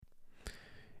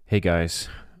Hey guys,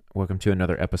 welcome to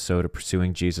another episode of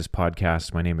Pursuing Jesus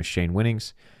podcast. My name is Shane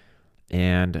Winnings,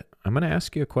 and I'm going to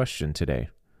ask you a question today.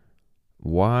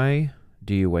 Why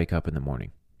do you wake up in the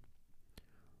morning?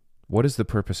 What is the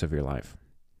purpose of your life?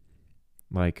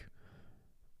 What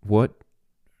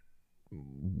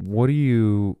are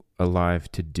you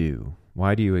alive to do?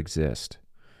 Why do you exist?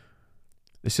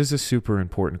 This is a super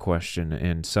important question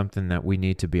and something that we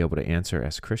need to be able to answer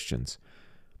as Christians.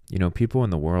 You know, people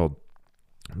in the world,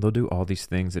 they'll do all these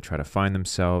things to try to find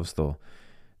themselves.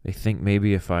 They think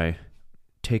maybe if I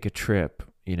take a trip,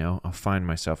 I'll find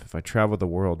myself. If I travel the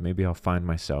world, maybe I'll find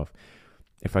myself.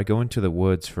 If I go into the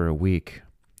woods for a week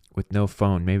with no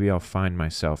phone, maybe I'll find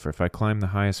myself. Or if I climb the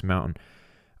highest mountain,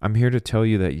 I'm here to tell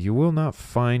you that you will not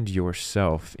find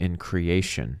yourself in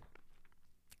creation.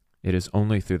 It is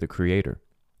only through the Creator.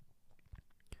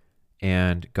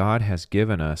 And God has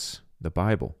given us the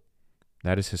Bible.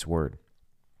 That is His Word.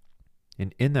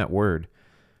 And in that word,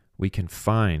 we can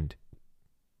find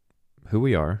who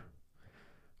we are,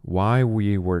 why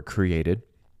we were created.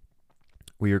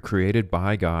 We are created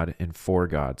by God and for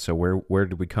God. So where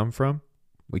did we come from?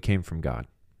 We came from God.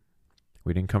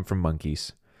 We didn't come from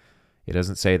monkeys. It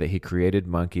doesn't say that He created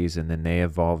monkeys and then they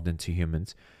evolved into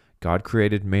humans. God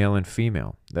created male and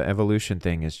female. The evolution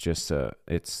thing is just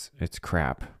it's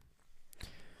crap.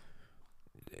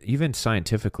 Even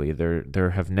scientifically, there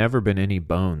have never been any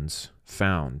bones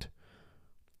found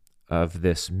of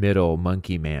this middle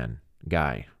monkey man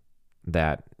guy,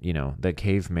 that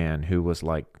caveman who was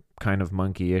like kind of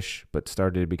monkey-ish but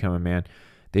started to become a man.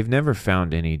 They've never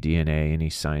found any DNA, any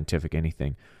scientific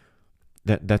anything.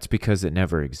 That's because it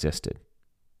never existed.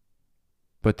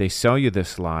 But they sell you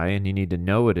this lie, and you need to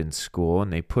know it in school,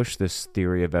 and they push this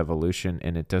theory of evolution,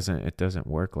 and it doesn't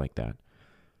work like that.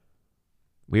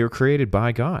 We were created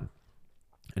by God,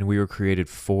 and we were created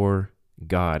for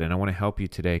God. And I want to help you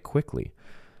today quickly.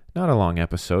 Not a long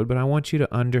episode, but I want you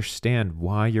to understand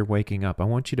why you're waking up. I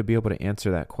want you to be able to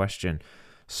answer that question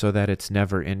so that it's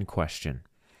never in question.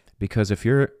 Because if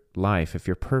your life, if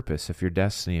your purpose, if your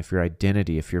destiny, if your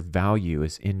identity, if your value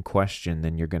is in question,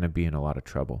 then you're going to be in a lot of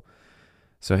trouble.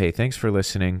 So, hey, thanks for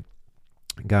listening.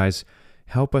 Guys,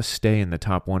 help us stay in the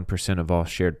top 1% of all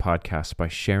shared podcasts by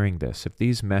sharing this. If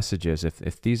these messages,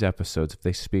 if these episodes, if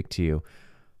they speak to you,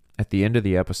 at the end of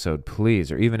the episode,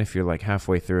 please, or even if you're like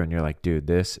halfway through and you're like, dude,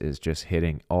 this is just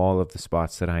hitting all of the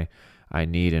spots that I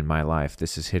need in my life.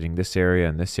 This is hitting this area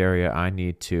and this area. I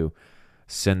need to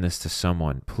send this to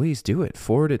someone. Please do it.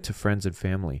 Forward it to friends and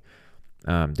family.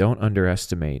 Don't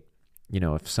underestimate,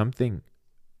 if something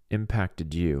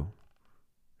impacted you,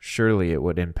 surely it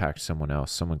would impact someone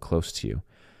else, someone close to you.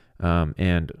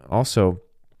 And also,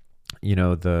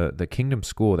 the Kingdom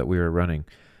School that we were running,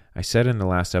 I said in the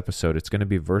last episode, it's going to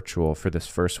be virtual for this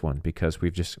first one because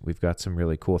we've got some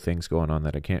really cool things going on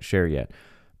that I can't share yet.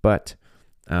 But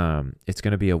it's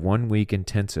going to be a 1-week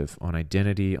intensive on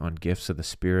identity, on gifts of the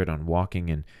Spirit, on walking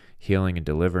and healing and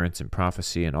deliverance and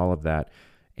prophecy and all of that.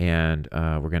 And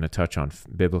we're going to touch on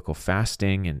biblical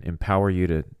fasting and empower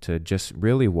you to just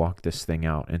really walk this thing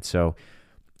out. And so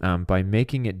by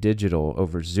making it digital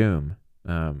over Zoom,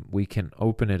 we can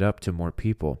open it up to more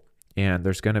people. And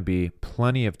there's going to be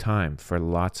plenty of time for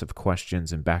lots of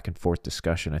questions and back and forth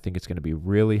discussion. I think it's going to be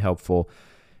really helpful.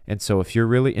 And so if you're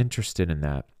really interested in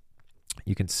that,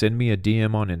 you can send me a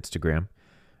DM on Instagram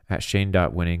at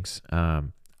shane.winnings.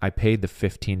 I paid the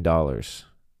 $15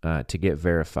 to get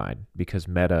verified because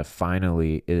Meta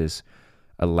finally is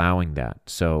allowing that.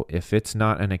 So if it's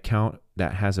not an account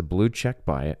that has a blue check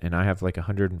by it, and I have like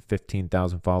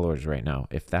 115,000 followers right now,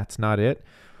 if that's not it,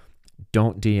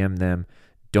 don't DM them.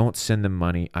 Don't send them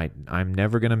money. I'm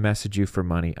never going to message you for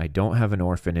money. I don't have an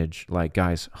orphanage. Like,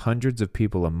 guys, hundreds of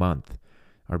people a month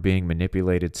are being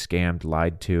manipulated, scammed,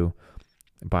 lied to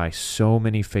by so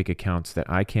many fake accounts that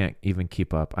I can't even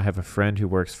keep up. I have a friend who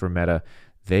works for Meta.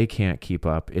 They can't keep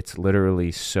up. It's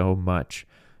literally so much.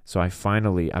 So I've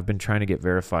been trying to get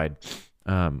verified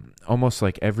almost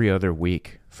like every other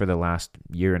week for the last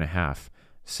year and a half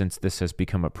since this has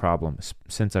become a problem,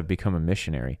 since I've become a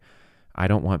missionary. I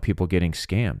don't want people getting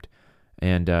scammed.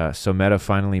 And so Meta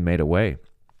finally made a way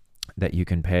that you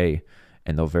can pay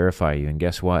and they'll verify you. And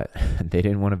guess what? They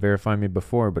didn't want to verify me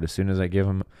before, but as soon as I give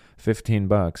them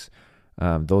 $15,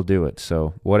 they'll do it.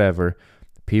 So whatever.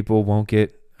 People won't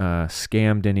get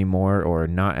scammed anymore, or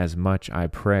not as much, I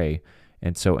pray.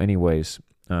 And so anyways,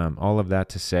 all of that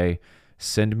to say,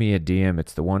 send me a DM.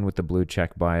 It's the one with the blue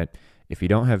check by it. If you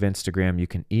don't have Instagram, you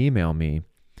can email me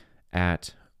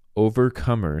at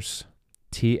overcomerstx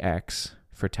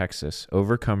for Texas,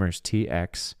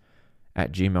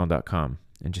 overcomerstx@gmail.com,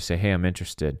 and just say, hey, I'm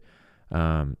interested.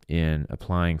 in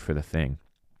applying for the thing.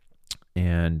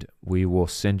 And we will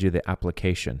send you the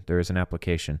application. There is an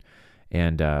application.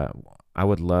 And I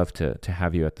would love to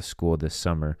have you at the school this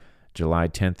summer, July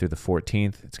 10th through the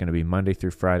 14th. It's going to be Monday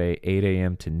through Friday, 8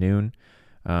 a.m. to noon.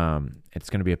 It's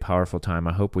going to be a powerful time.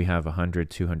 I hope we have 100,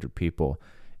 200 people,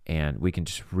 and we can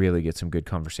just really get some good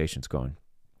conversations going.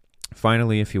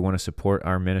 Finally, if you want to support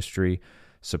our ministry,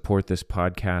 support this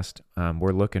podcast,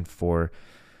 we're looking for,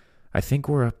 I think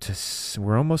we're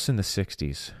almost in the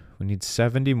 60s. We need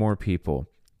 70 more people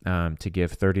to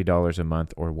give $30 a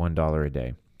month or $1 a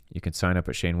day. You can sign up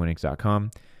at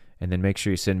ShaneWinnings.com, and then make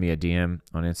sure you send me a DM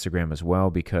on Instagram as well,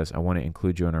 because I want to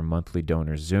include you in our monthly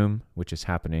donor Zoom, which is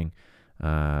happening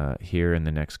here in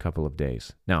the next couple of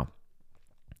days. Now,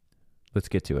 let's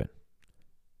get to it.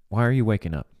 Why are you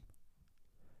waking up?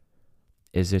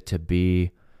 Is it to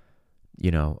be,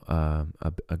 a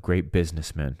great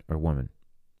businessman or woman?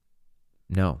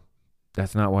 No,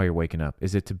 that's not why you're waking up.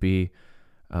 Is it to be,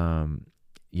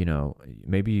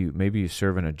 maybe you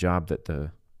serve in a job that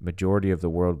the majority of the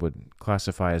world would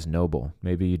classify as noble.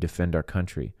 Maybe you defend our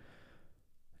country.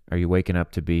 Are you waking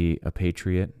up to be a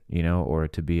patriot, or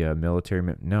to be a military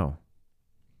man? No.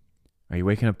 Are you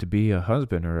waking up to be a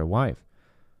husband or a wife?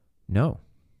 No.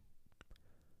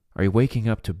 Are you waking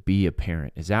up to be a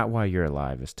parent? Is that why you're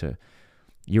alive?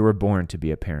 You were born to be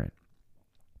a parent?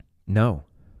 No,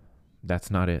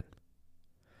 that's not it.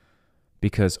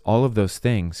 Because all of those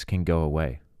things can go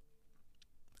away.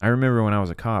 I remember when I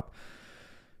was a cop,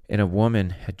 and a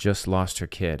woman had just lost her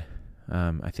kid.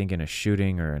 I think in a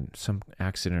shooting or in some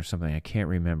accident or something. I can't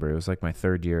remember. It was like my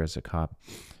third year as a cop.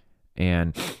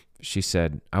 And she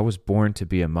said, I was born to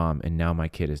be a mom, and now my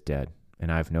kid is dead, and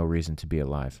I have no reason to be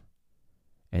alive.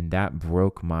 And that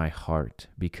broke my heart,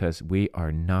 because we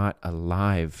are not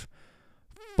alive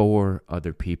for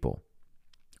other people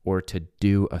or to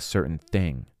do a certain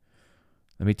thing.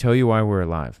 Let me tell you why we're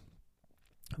alive.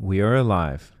 We are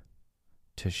alive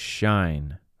to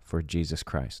shine for Jesus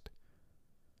Christ.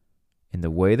 And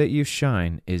the way that you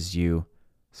shine is you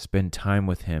spend time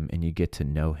with him and you get to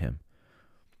know him.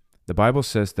 The Bible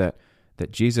says that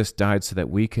Jesus died so that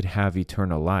we could have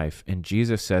eternal life. And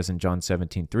Jesus says in John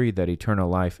 17:3 that eternal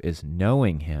life is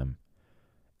knowing him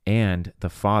and the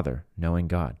Father, knowing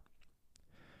God.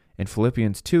 And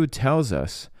Philippians 2 tells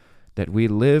us that we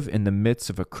live in the midst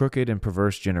of a crooked and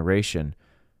perverse generation,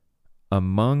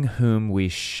 among whom we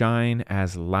shine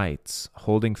as lights,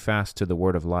 holding fast to the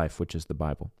word of life, which is the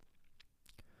Bible.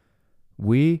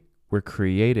 We were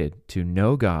created to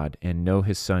know God and know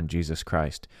his Son, Jesus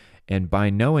Christ. And by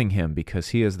knowing him, because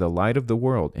he is the light of the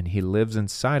world and he lives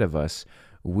inside of us,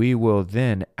 we will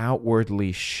then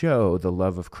outwardly show the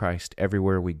love of Christ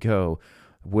everywhere we go,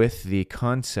 with the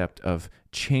concept of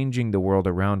changing the world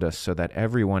around us so that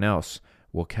everyone else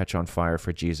will catch on fire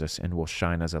for Jesus and will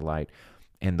shine as a light,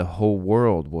 and the whole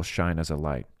world will shine as a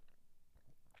light.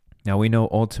 Now, we know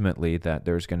ultimately that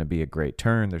there's going to be a great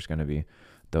turn. There's going to be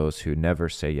those who never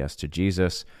say yes to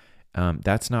Jesus.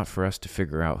 That's not for us to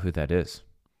figure out who that is.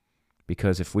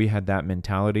 Because if we had that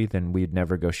mentality, then we'd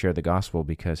never go share the gospel,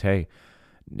 because, hey,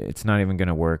 it's not even going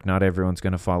to work. Not everyone's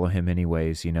going to follow him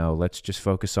anyways. Let's just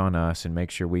focus on us and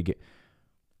make sure we get...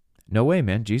 No way,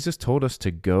 man. Jesus told us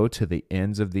to go to the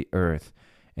ends of the earth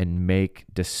and make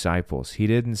disciples. He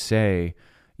didn't say,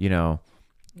 now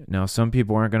some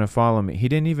people aren't going to follow me. He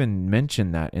didn't even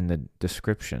mention that in the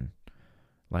description.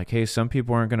 Like, hey, some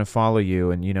people aren't going to follow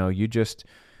you, and, you just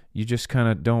kind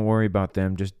of don't worry about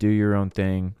them. Just do your own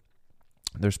thing.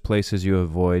 There's places you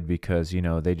avoid because,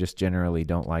 they just generally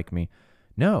don't like me.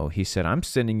 No, he said, I'm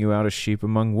sending you out as sheep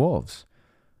among wolves.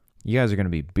 You guys are going to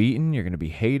be beaten. You're going to be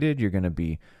hated. You're going to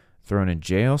be thrown in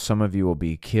jail. Some of you will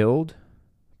be killed,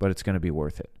 but it's going to be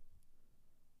worth it.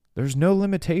 There's no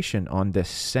limitation on this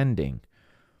sending.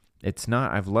 It's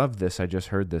not, I've loved this. I just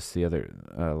heard this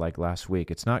last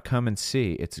week. It's not come and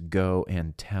see. It's go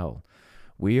and tell.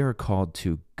 We are called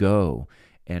to go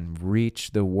and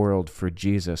reach the world for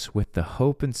Jesus with the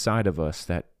hope inside of us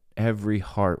that every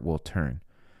heart will turn.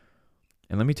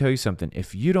 And let me tell you something.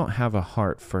 If you don't have a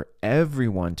heart for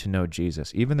everyone to know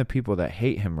Jesus, even the people that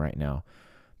hate him right now,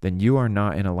 then you are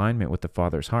not in alignment with the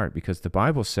Father's heart, because the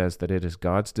Bible says that it is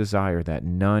God's desire that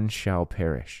none shall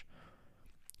perish.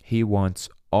 He wants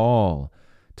all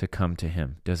to come to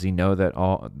him. Does he know that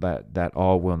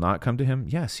all will not come to him?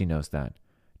 Yes, he knows that.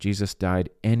 Jesus died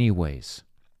anyways.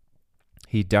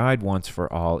 He died once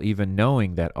for all, even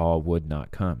knowing that all would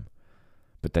not come.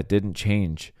 But that didn't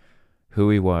change who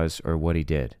he was or what he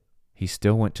did. He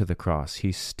still went to the cross.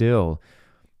 He still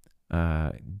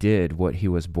did what he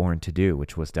was born to do,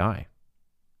 which was die.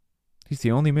 He's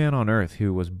the only man on earth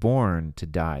who was born to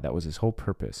die. That was his whole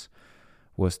purpose,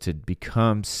 was to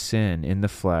become sin in the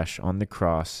flesh on the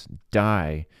cross,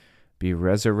 die, be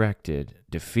resurrected,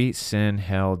 defeat sin,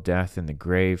 hell, death, and the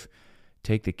grave,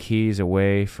 take the keys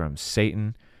away from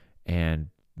Satan, and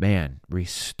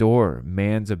restore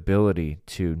man's ability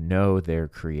to know their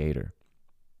Creator.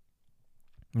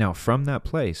 Now, from that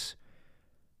place,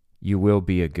 you will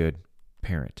be a good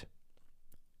parent.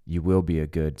 You will be a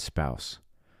good spouse.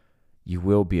 You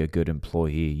will be a good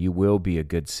employee. You will be a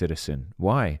good citizen.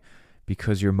 Why?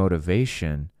 Because your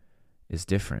motivation is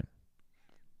different.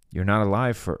 You're not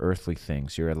alive for earthly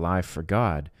things. You're alive for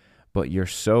God, but you're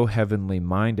so heavenly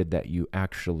minded that you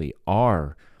actually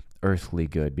are earthly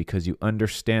good, because you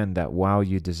understand that while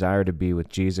you desire to be with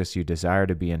Jesus, you desire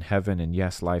to be in heaven, and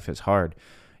yes, life is hard,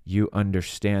 you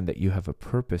understand that you have a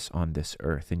purpose on this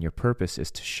earth, and your purpose is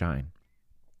to shine.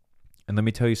 And let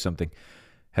me tell you something.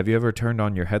 Have you ever turned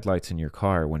on your headlights in your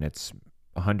car when it's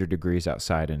 100 degrees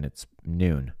outside and it's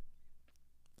noon?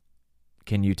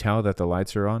 Can you tell that the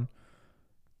lights are on?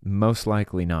 Most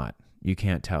likely not. You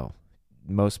can't tell.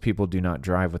 Most people do not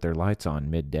drive with their lights on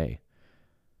midday.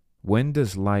 When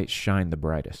does light shine the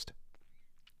brightest?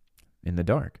 In the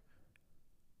dark.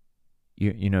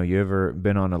 You ever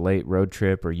been on a late road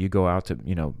trip, or you go out to,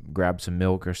 grab some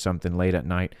milk or something late at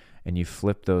night, and you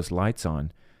flip those lights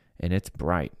on and it's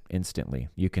bright instantly.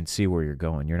 You can see where you're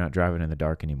going. You're not driving in the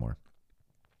dark anymore.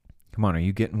 Come on, are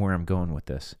you getting where I'm going with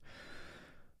this?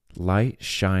 Light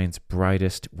shines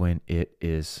brightest when it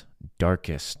is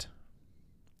darkest.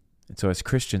 And so as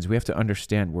Christians, we have to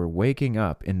understand we're waking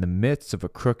up in the midst of a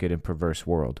crooked and perverse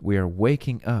world. We are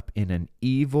waking up in an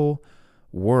evil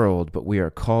world, but we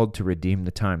are called to redeem the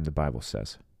time, the Bible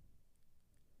says.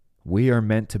 We are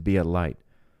meant to be a light.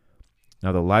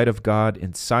 Now, the light of God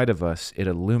inside of us, it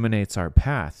illuminates our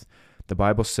path. The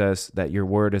Bible says that your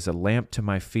word is a lamp to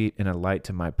my feet and a light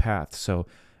to my path. So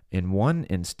in one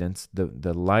instance,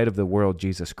 the light of the world,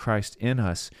 Jesus Christ in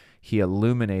us, he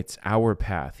illuminates our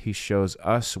path. He shows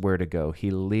us where to go. He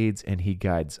leads and he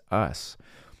guides us.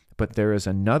 But there is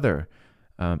another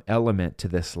element to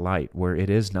this light where it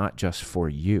is not just for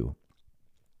you.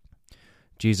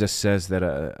 Jesus says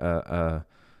that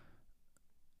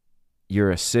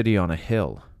you're a city on a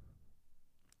hill,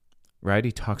 right?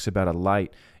 He talks about a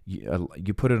light.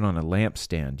 You put it on a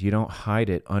lampstand. You don't hide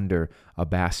it under a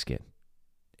basket.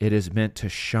 It is meant to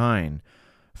shine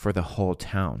for the whole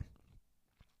town.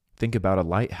 Think about a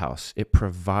lighthouse. It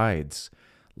provides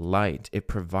light. It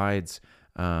provides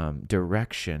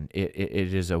direction. It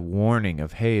is a warning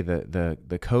of, hey,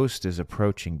 the coast is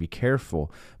approaching. Be careful.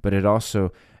 But it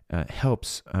also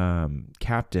helps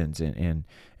captains and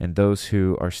those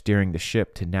who are steering the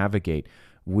ship to navigate.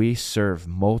 We serve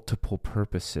multiple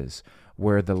purposes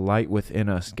where the light within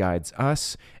us guides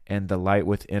us and the light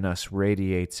within us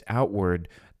radiates outward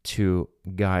to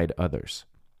guide others.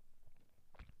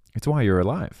 It's why you're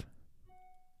alive.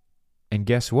 And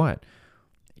guess what?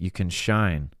 You can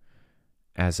shine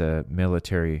as a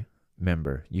military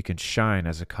member. You can shine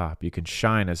as a cop. You can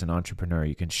shine as an entrepreneur.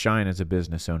 You can shine as a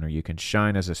business owner. You can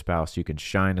shine as a spouse. You can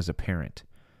shine as a parent.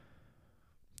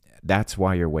 That's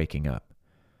why you're waking up.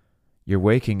 You're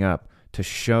waking up to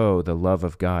show the love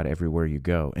of God everywhere you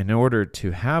go. In order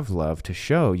to have love to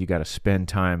show, you got to spend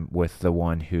time with the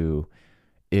one who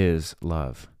is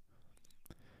love.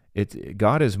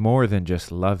 God is more than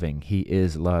just loving. He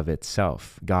is love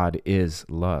itself. God is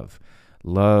love.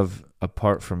 Love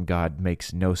apart from God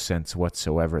makes no sense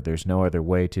whatsoever. There's no other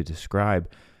way to describe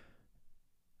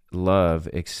love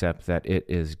except that it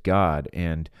is God.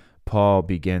 And Paul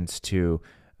begins to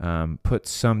put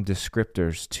some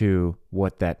descriptors to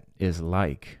what that is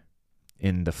like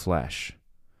in the flesh.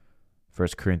 1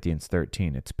 Corinthians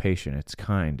 13, it's patient, it's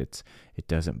kind, it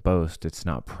doesn't boast, it's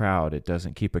not proud, it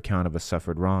doesn't keep account of a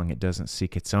suffered wrong, it doesn't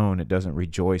seek its own, it doesn't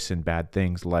rejoice in bad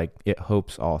things, like it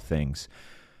hopes all things,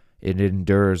 it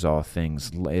endures all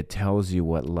things. It tells you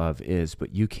what love is,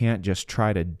 but you can't just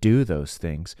try to do those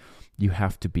things. You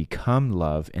have to become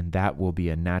love, and that will be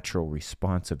a natural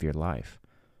response of your life.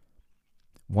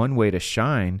 One way to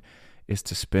shine is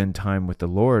to spend time with the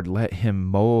Lord. Let him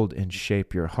mold and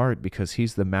shape your heart, because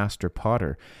he's the master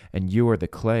potter and you are the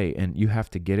clay, and you have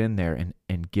to get in there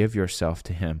and give yourself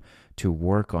to him to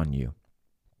work on you.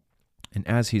 And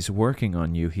as he's working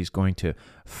on you, he's going to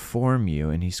form you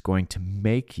and he's going to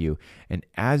make you. And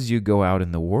as you go out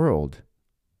in the world,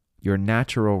 your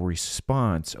natural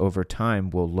response over time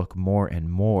will look more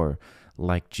and more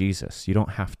like Jesus. You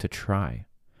don't have to try.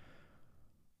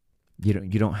 You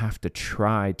don't have to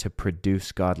try to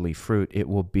produce godly fruit. It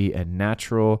will be a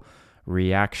natural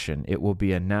reaction. It will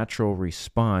be a natural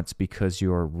response because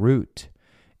your root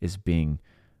is being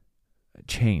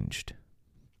changed.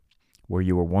 Where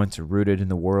you were once rooted in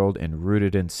the world and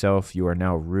rooted in self, you are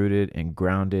now rooted and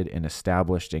grounded and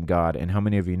established in God. And how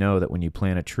many of you know that when you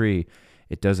plant a tree,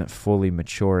 it doesn't fully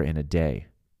mature in a day?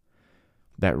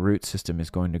 That root system is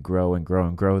going to grow and grow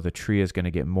and grow. The tree is going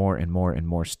to get more and more and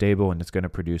more stable, and it's going to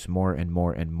produce more and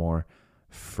more and more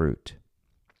fruit.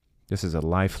 This is a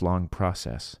lifelong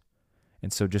process.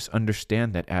 And so just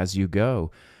understand that as you go,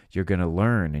 you're going to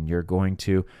learn, and you're going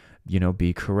to,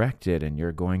 be corrected, and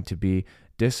you're going to be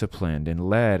disciplined and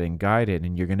led and guided,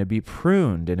 and you're going to be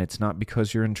pruned. And it's not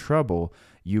because you're in trouble.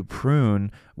 You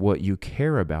prune what you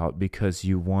care about because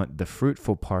you want the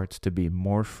fruitful parts to be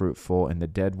more fruitful, and the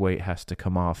dead weight has to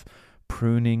come off.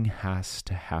 Pruning has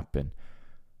to happen.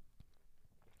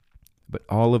 But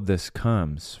all of this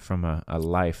comes from a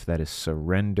life that is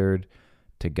surrendered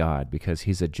to God, because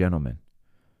he's a gentleman.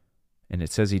 And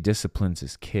it says he disciplines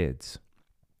his kids.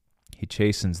 He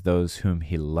chastens those whom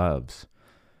he loves.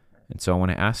 And so I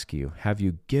want to ask you, have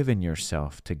you given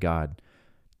yourself to God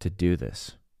to do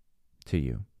this to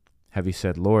you? Have you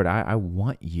said, Lord, I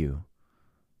want you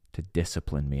to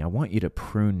discipline me. I want you to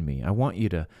prune me. I want you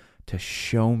to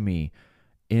show me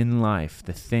in life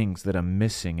the things that I'm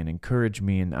missing and encourage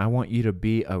me. And I want you to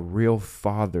be a real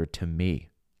father to me.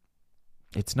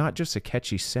 It's not just a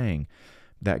catchy saying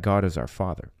that God is our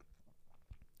Father.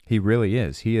 He really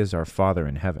is. He is our Father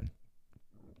in heaven.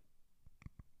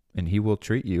 And he will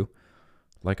treat you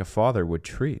like a father would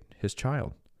treat his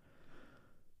child.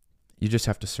 You just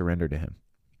have to surrender to him.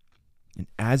 And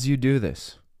as you do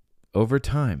this, over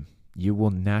time, you will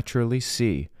naturally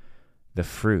see the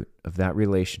fruit of that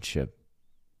relationship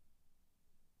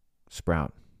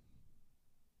sprout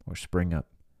or spring up.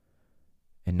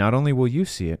 And not only will you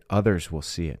see it, others will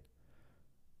see it.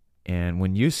 And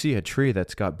when you see a tree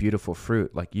that's got beautiful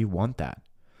fruit, like you want that.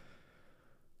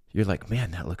 You're like,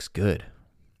 man, that looks good.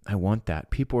 I want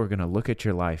that. People are going to look at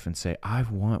your life and say, I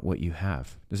want what you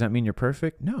have. Does that mean you're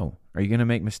perfect? No. Are you going to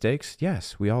make mistakes?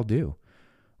 Yes, we all do.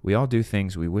 We all do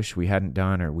things we wish we hadn't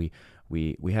done, or we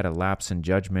had a lapse in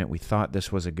judgment. We thought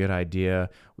this was a good idea.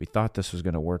 We thought this was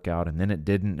going to work out, and then it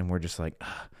didn't, and we're just like,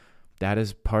 that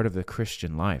is part of the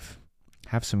Christian life.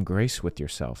 Have some grace with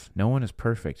yourself. No one is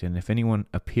perfect, and if anyone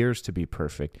appears to be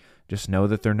perfect, just know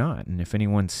that they're not. And if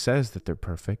anyone says that they're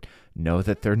perfect, know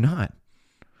that they're not.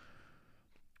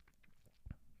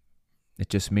 It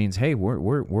just means, hey,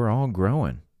 we're all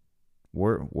growing.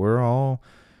 We're all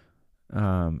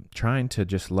trying to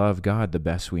just love God the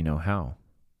best we know how.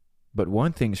 But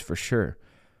one thing's for sure,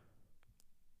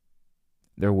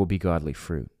 there will be godly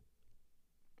fruit.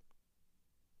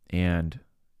 And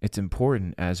it's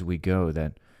important as we go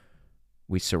that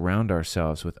we surround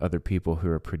ourselves with other people who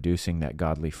are producing that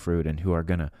godly fruit and who are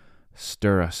going to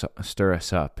stir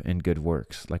us up in good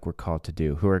works like we're called to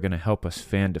do, who are going to help us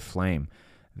fan to flame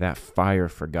that fire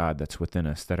for God that's within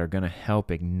us, that are going to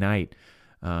help ignite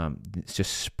it's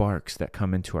just sparks that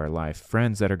come into our life.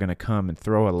 Friends that are going to come and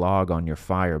throw a log on your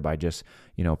fire by just,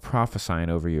 prophesying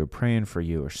over you, or praying for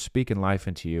you, or speaking life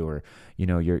into you, or,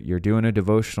 you're doing a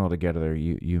devotional together.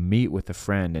 You meet with a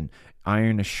friend, and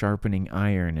iron is sharpening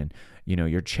iron, and,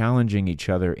 you're challenging each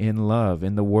other in love,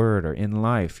 in the word, or in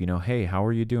life. Hey, how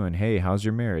are you doing? Hey, how's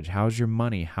your marriage? How's your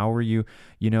money? How are you,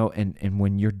 and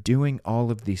when you're doing all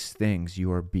of these things,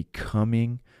 you are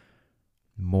becoming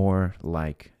more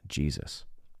like Jesus.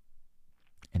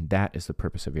 And that is the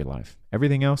purpose of your life.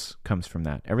 Everything else comes from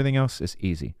that. Everything else is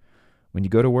easy. When you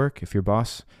go to work, if your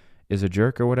boss is a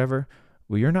jerk or whatever,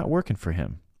 well, you're not working for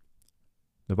him.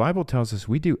 The Bible tells us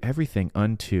we do everything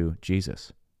unto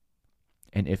Jesus.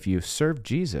 And if you serve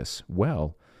Jesus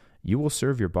well, you will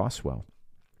serve your boss well.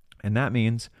 And that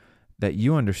means that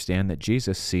you understand that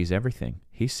Jesus sees everything.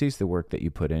 He sees the work that you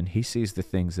put in. He sees the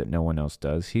things that no one else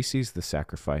does. He sees the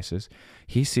sacrifices.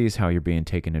 He sees how you're being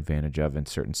taken advantage of in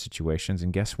certain situations.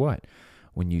 And guess what?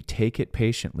 When you take it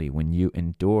patiently, when you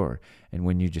endure, and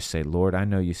when you just say, Lord, I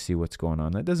know you see what's going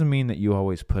on. That doesn't mean that you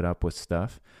always put up with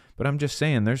stuff. But I'm just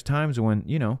saying there's times when,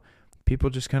 people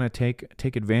just kind of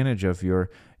take advantage of your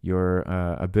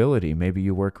ability. Maybe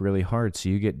you work really hard, so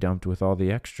you get dumped with all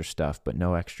the extra stuff, but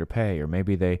no extra pay. Or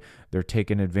maybe they're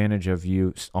taking advantage of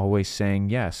you always saying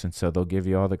yes, and so they'll give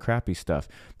you all the crappy stuff.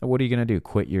 But what are you going to do?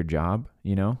 Quit your job?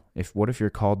 What if you're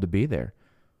called to be there?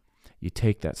 You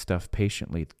take that stuff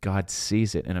patiently. God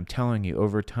sees it, and I'm telling you,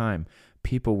 over time,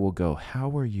 people will go,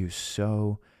 how are you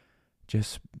so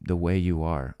just the way you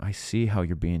are? I see how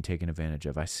you're being taken advantage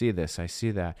of. I see this. I see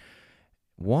that.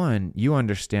 one, you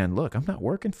understand, look, I'm not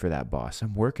working for that boss.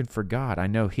 I'm working for God. I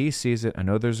know he sees it. I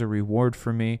know there's a reward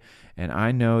for me. And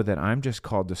I know that I'm just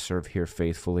called to serve here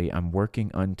faithfully. I'm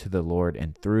working unto the Lord.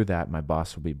 And through that, my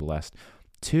boss will be blessed.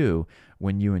 Two,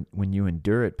 when you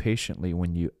endure it patiently,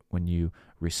 when you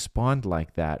respond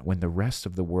like that, when the rest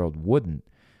of the world wouldn't,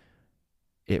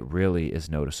 it really is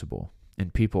noticeable.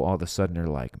 And people all of a sudden are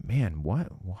like, man, what?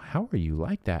 How are you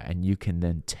like that? And you can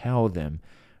then tell them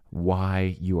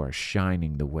why you are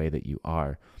shining the way that you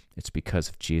are. It's because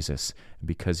of Jesus,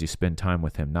 because you spend time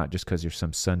with him, not just because you're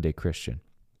some Sunday Christian.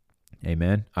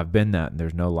 Amen. I've been that, and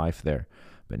there's no life there.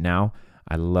 But now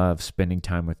I love spending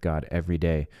time with God every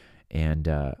day, and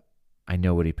I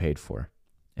know what he paid for,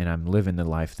 and I'm living the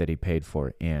life that he paid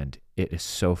for, and it is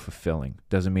so fulfilling.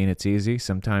 Doesn't mean it's easy.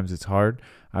 Sometimes it's hard.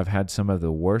 I've had some of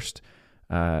the worst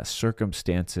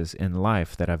circumstances in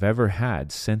life that I've ever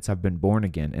had since I've been born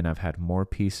again, and I've had more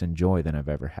peace and joy than I've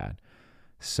ever had.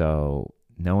 So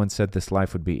no one said this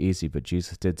life would be easy, but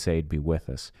Jesus did say he'd be with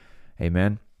us.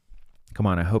 Amen. Come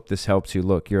on, I hope this helps you.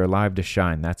 Look, you're alive to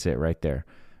shine. That's it right there.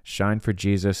 Shine for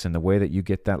Jesus, and the way that you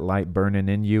get that light burning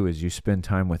in you is you spend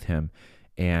time with him.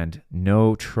 And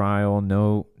no trial,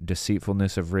 no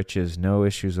deceitfulness of riches, no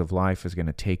issues of life is going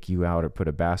to take you out or put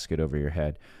a basket over your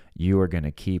head. You are going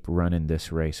to keep running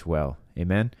this race well.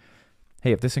 Amen?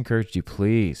 Hey, if this encouraged you,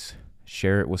 please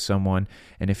share it with someone.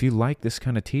 And if you like this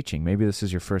kind of teaching, maybe this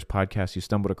is your first podcast you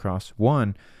stumbled across.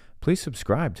 One, please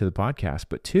subscribe to the podcast.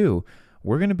 But two,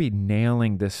 we're going to be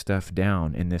nailing this stuff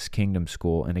down in this Kingdom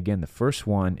School. And again, the first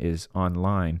one is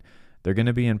online. They're going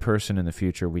to be in person in the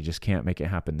future. We just can't make it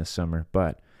happen this summer.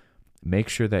 But make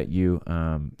sure that you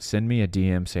send me a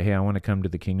DM. Say, hey, I want to come to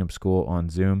the Kingdom School on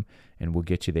Zoom, and we'll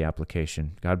get you the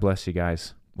application. God bless you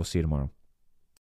guys. We'll see you tomorrow.